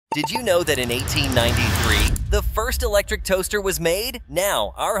Did you know that in 1893, the first electric toaster was made?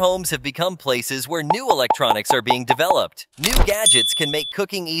 Now, our homes have become places where new electronics are being developed. New gadgets can make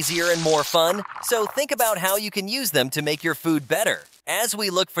cooking easier and more fun, so think about how you can use them to make your food better. As we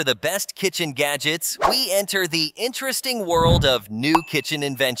look for the best kitchen gadgets, we enter the interesting world of new kitchen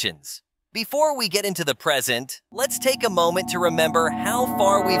inventions. Before we get into the present, let's take a moment to remember how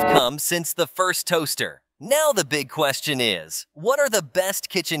far we've come since the first toaster. Now the big question is, what are the best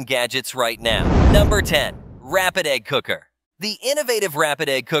kitchen gadgets right now? Number 10. Rapid Egg Cooker. The innovative Rapid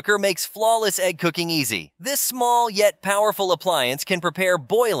Egg Cooker makes flawless egg cooking easy. This small yet powerful appliance can prepare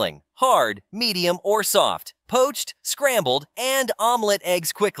boiling, hard, medium, or soft, poached, scrambled, and omelet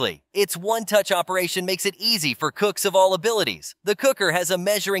eggs quickly. Its one-touch operation makes it easy for cooks of all abilities. The cooker has a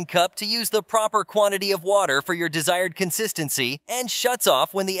measuring cup to use the proper quantity of water for your desired consistency and shuts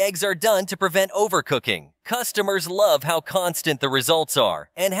off when the eggs are done to prevent overcooking. Customers love how constant the results are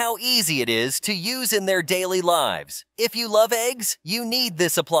and how easy it is to use in their daily lives. If you love eggs, you need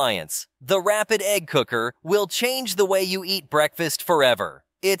this appliance. The Rapid Egg Cooker will change the way you eat breakfast forever.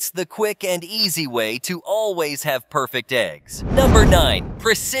 It's the quick and easy way to always have perfect eggs. Number 9.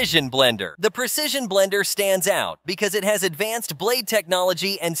 Precision Blender. The Precision Blender stands out because it has advanced blade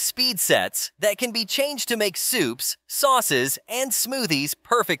technology and speed sets that can be changed to make soups, sauces, and smoothies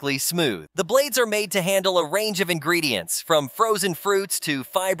perfectly smooth. The blades are made to handle a range of ingredients, from frozen fruits to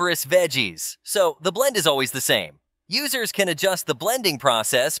fibrous veggies, so the blend is always the same. Users can adjust the blending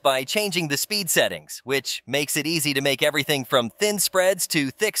process by changing the speed settings, which makes it easy to make everything from thin spreads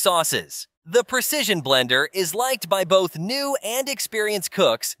to thick sauces. The Precision Blender is liked by both new and experienced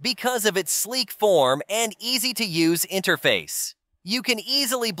cooks because of its sleek form and easy-to-use interface. You can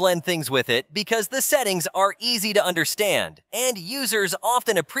easily blend things with it because the settings are easy to understand, and users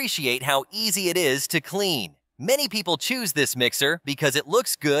often appreciate how easy it is to clean. Many people choose this mixer because it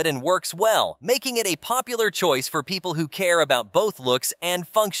looks good and works well, making it a popular choice for people who care about both looks and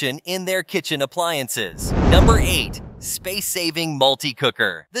function in their kitchen appliances. Number 8. Space-Saving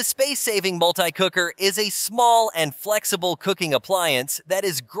Multi-Cooker. The Space-Saving Multi-Cooker is a small and flexible cooking appliance that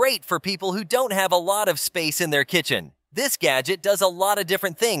is great for people who don't have a lot of space in their kitchen. This gadget does a lot of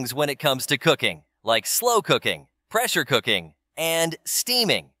different things when it comes to cooking, like slow cooking, pressure cooking, and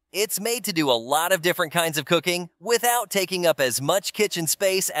steaming. It's made to do a lot of different kinds of cooking without taking up as much kitchen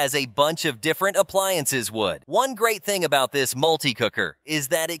space as a bunch of different appliances would. One great thing about this multi-cooker is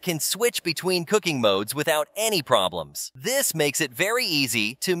that it can switch between cooking modes without any problems. This makes it very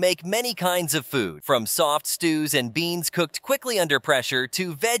easy to make many kinds of food, from soft stews and beans cooked quickly under pressure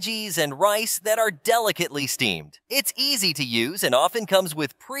to veggies and rice that are delicately steamed. It's easy to use and often comes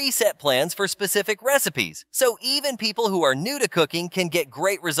with preset plans for specific recipes, so even people who are new to cooking can get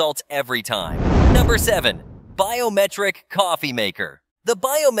great results every time. Number 7. Biometric Coffee Maker. The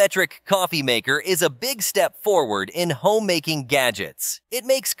Biometric Coffee Maker is a big step forward in homemaking gadgets. It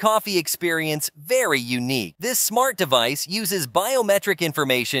makes coffee experience very unique. This smart device uses biometric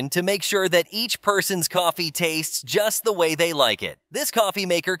information to make sure that each person's coffee tastes just the way they like it. This coffee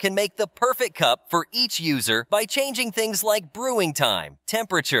maker can make the perfect cup for each user by changing things like brewing time,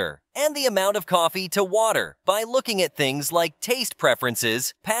 temperature, and the amount of coffee to water by looking at things like taste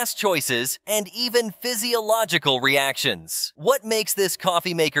preferences, past choices, and even physiological reactions. What makes this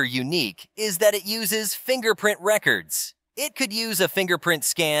coffee maker unique is that it uses fingerprint records. It could use a fingerprint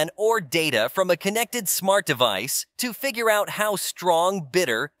scan or data from a connected smart device to figure out how strong,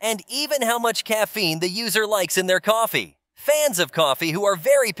 bitter, and even how much caffeine the user likes in their coffee. Fans of coffee who are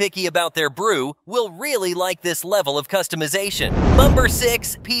very picky about their brew will really like this level of customization. Number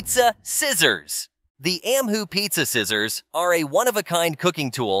 6. Pizza Scissors. The Amhu Pizza Scissors are a one-of-a-kind cooking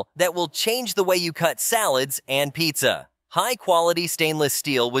tool that will change the way you cut salads and pizza. High-quality stainless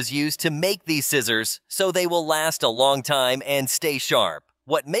steel was used to make these scissors, so they will last a long time and stay sharp.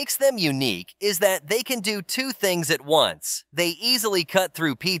 What makes them unique is that they can do two things at once. They easily cut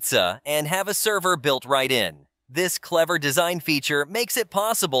through pizza and have a server built right in. This clever design feature makes it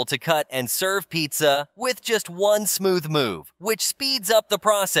possible to cut and serve pizza with just one smooth move, which speeds up the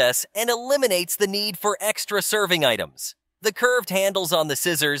process and eliminates the need for extra serving items. The curved handles on the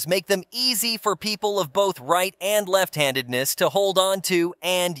scissors make them easy for people of both right and left-handedness to hold on to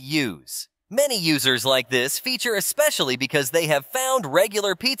and use. Many users like this feature especially because they have found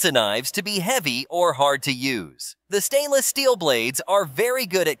regular pizza knives to be heavy or hard to use. The stainless steel blades are very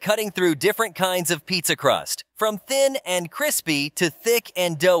good at cutting through different kinds of pizza crust, from thin and crispy to thick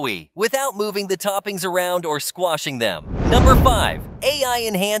and doughy, without moving the toppings around or squashing them. Number 5.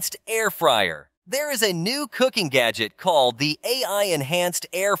 AI-Enhanced Air Fryer. There is a new cooking gadget called the AI-Enhanced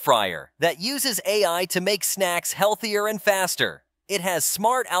Air Fryer that uses AI to make snacks healthier and faster. It has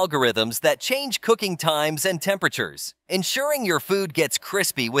smart algorithms that change cooking times and temperatures, ensuring your food gets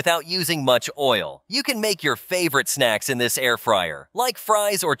crispy without using much oil. You can make your favorite snacks in this air fryer, like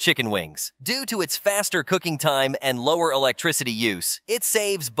fries or chicken wings. Due to its faster cooking time and lower electricity use, it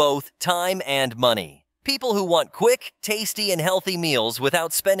saves both time and money. People who want quick, tasty, and healthy meals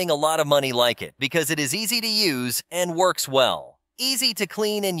without spending a lot of money like it because it is easy to use and works well. Easy to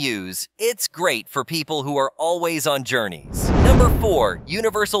clean and use, it's great for people who are always on journeys. Number 4.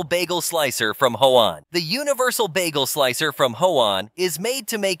 Universal Bagel Slicer from Hoan. The Universal Bagel Slicer from Hoan is made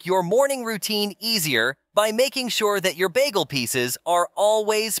to make your morning routine easier by making sure that your bagel pieces are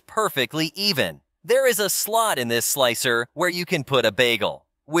always perfectly even. There is a slot in this slicer where you can put a bagel.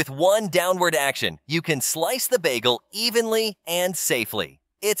 With one downward action, you can slice the bagel evenly and safely.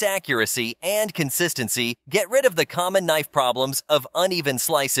 Its accuracy and consistency get rid of the common knife problems of uneven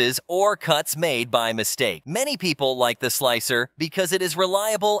slices or cuts made by mistake. Many people like the slicer because it is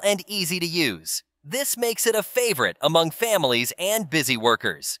reliable and easy to use. This makes it a favorite among families and busy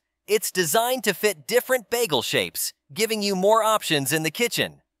workers. It's designed to fit different bagel shapes, giving you more options in the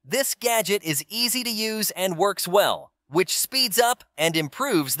kitchen. This gadget is easy to use and works well, which speeds up and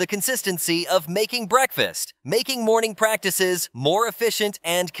improves the consistency of making breakfast, making morning practices more efficient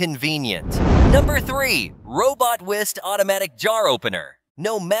and convenient. Number 3. Robotwist Automatic Jar Opener.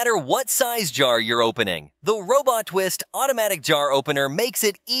 No matter what size jar you're opening, the Robotwist Automatic Jar Opener makes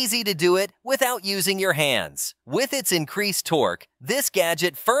it easy to do it without using your hands. With its increased torque, this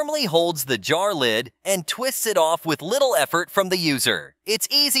gadget firmly holds the jar lid and twists it off with little effort from the user. It's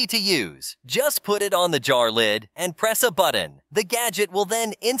easy to use. Just put it on the jar lid and press a button. The gadget will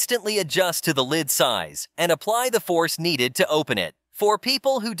then instantly adjust to the lid size and apply the force needed to open it. For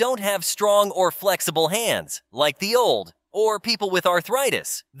people who don't have strong or flexible hands, like the old, or people with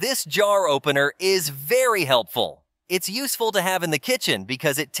arthritis, this jar opener is very helpful. It's useful to have in the kitchen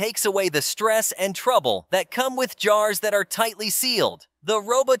because it takes away the stress and trouble that come with jars that are tightly sealed. The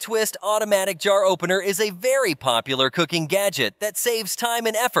Robotwist Automatic Jar Opener is a very popular cooking gadget that saves time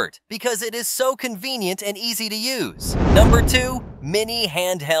and effort because it is so convenient and easy to use. Number 2. Mini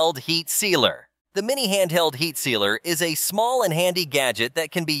Handheld Heat Sealer. The Mini Handheld Heat Sealer is a small and handy gadget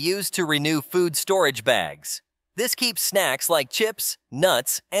that can be used to renew food storage bags. This keeps snacks like chips,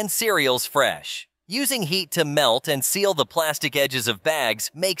 nuts, and cereals fresh. Using heat to melt and seal the plastic edges of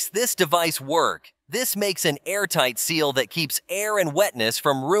bags makes this device work. This makes an airtight seal that keeps air and wetness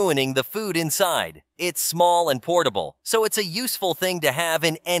from ruining the food inside. It's small and portable, so it's a useful thing to have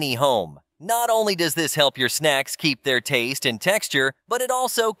in any home. Not only does this help your snacks keep their taste and texture, but it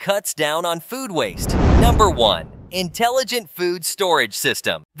also cuts down on food waste. Number 1. Intelligent Food Storage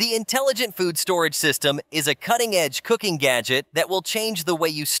System. The Intelligent Food Storage System is a cutting-edge cooking gadget that will change the way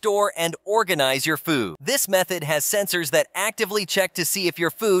you store and organize your food. This method has sensors that actively check to see if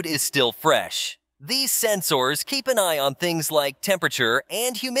your food is still fresh. These sensors keep an eye on things like temperature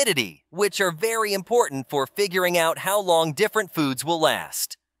and humidity, which are very important for figuring out how long different foods will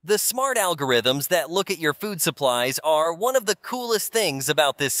last. The smart algorithms that look at your food supplies are one of the coolest things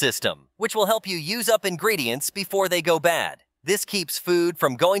about this system, which will help you use up ingredients before they go bad. This keeps food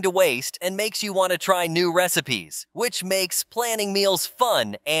from going to waste and makes you want to try new recipes, which makes planning meals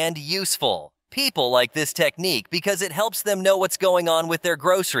fun and useful. People like this technique because it helps them know what's going on with their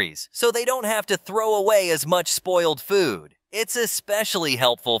groceries, so they don't have to throw away as much spoiled food. It's especially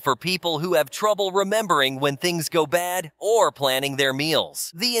helpful for people who have trouble remembering when things go bad or planning their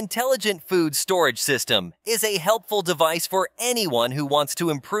meals. The Intelligent Food Storage System is a helpful device for anyone who wants to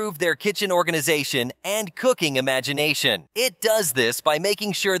improve their kitchen organization and cooking imagination. It does this by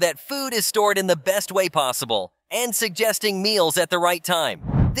making sure that food is stored in the best way possible and suggesting meals at the right time.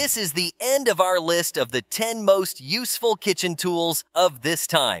 This is the end of our list of the 10 most useful kitchen tools of this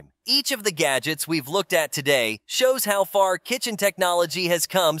time. Each of the gadgets we've looked at today shows how far kitchen technology has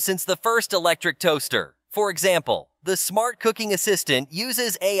come since the first electric toaster. For example, the Smart Cooking Assistant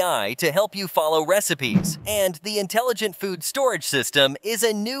uses AI to help you follow recipes, and the Intelligent Food Storage System is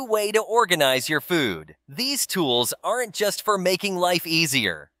a new way to organize your food. These tools aren't just for making life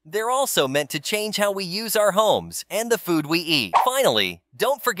easier. They're also meant to change how we use our homes and the food we eat. Finally,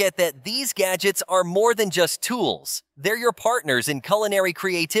 don't forget that these gadgets are more than just tools. They're your partners in culinary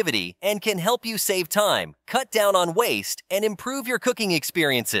creativity and can help you save time, cut down on waste, and improve your cooking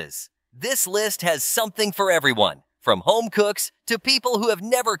experiences. This list has something for everyone, from home cooks to people who have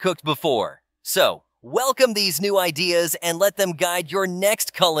never cooked before. So, welcome these new ideas and let them guide your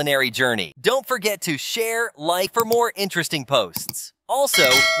next culinary journey. Don't forget to share, like for more interesting posts. Also,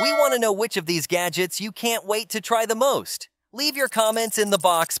 we want to know which of these gadgets you can't wait to try the most. Leave your comments in the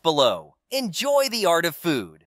box below. Enjoy the art of food.